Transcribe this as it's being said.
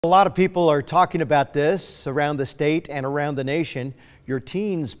A lot of people are talking about this around the state and around the nation. Your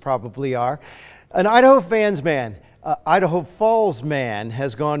teens probably are. An Idaho Falls man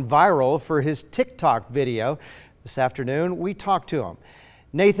has gone viral for his TikTok video. This afternoon, we talked to him.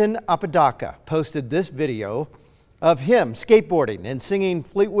 Nathan Apodaca posted this video of him skateboarding and singing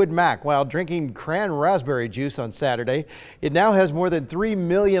Fleetwood Mac while drinking cran-raspberry juice on Saturday. It now has more than 3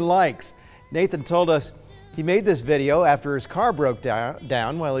 million likes. Nathan told us he made this video after his car broke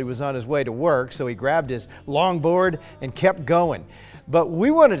down while he was on his way to work, so he grabbed his longboard and kept going. But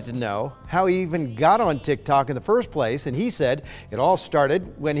we wanted to know how he even got on TikTok in the first place, and he said it all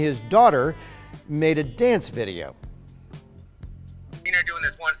started when his daughter made a dance video. Doing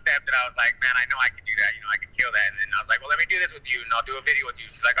this one step that I was like, man, I know I can do that, I can kill that. And then I was like, well, let me do this with you and I'll do a video with you.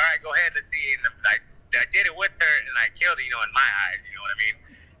 She's like, all right, go ahead, let's see. And I did it with her and I killed it, in my eyes, you know what I mean?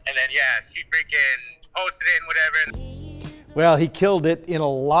 And then, yeah, she freaking posted it and whatever. Well, he killed it in a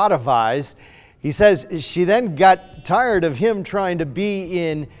lot of eyes. He says she then got tired of him trying to be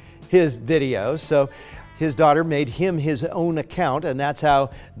in his videos, so his daughter made him his own account, and that's how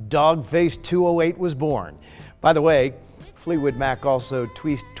Dogface 208 was born. By the way, Fleetwood Mac also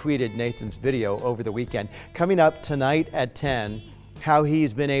tweeted Nathan's video over the weekend. Coming up tonight at 10, how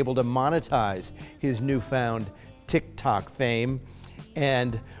he's been able to monetize his newfound TikTok fame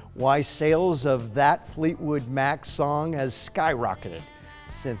and why sales of that Fleetwood Mac song has skyrocketed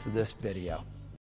since this video.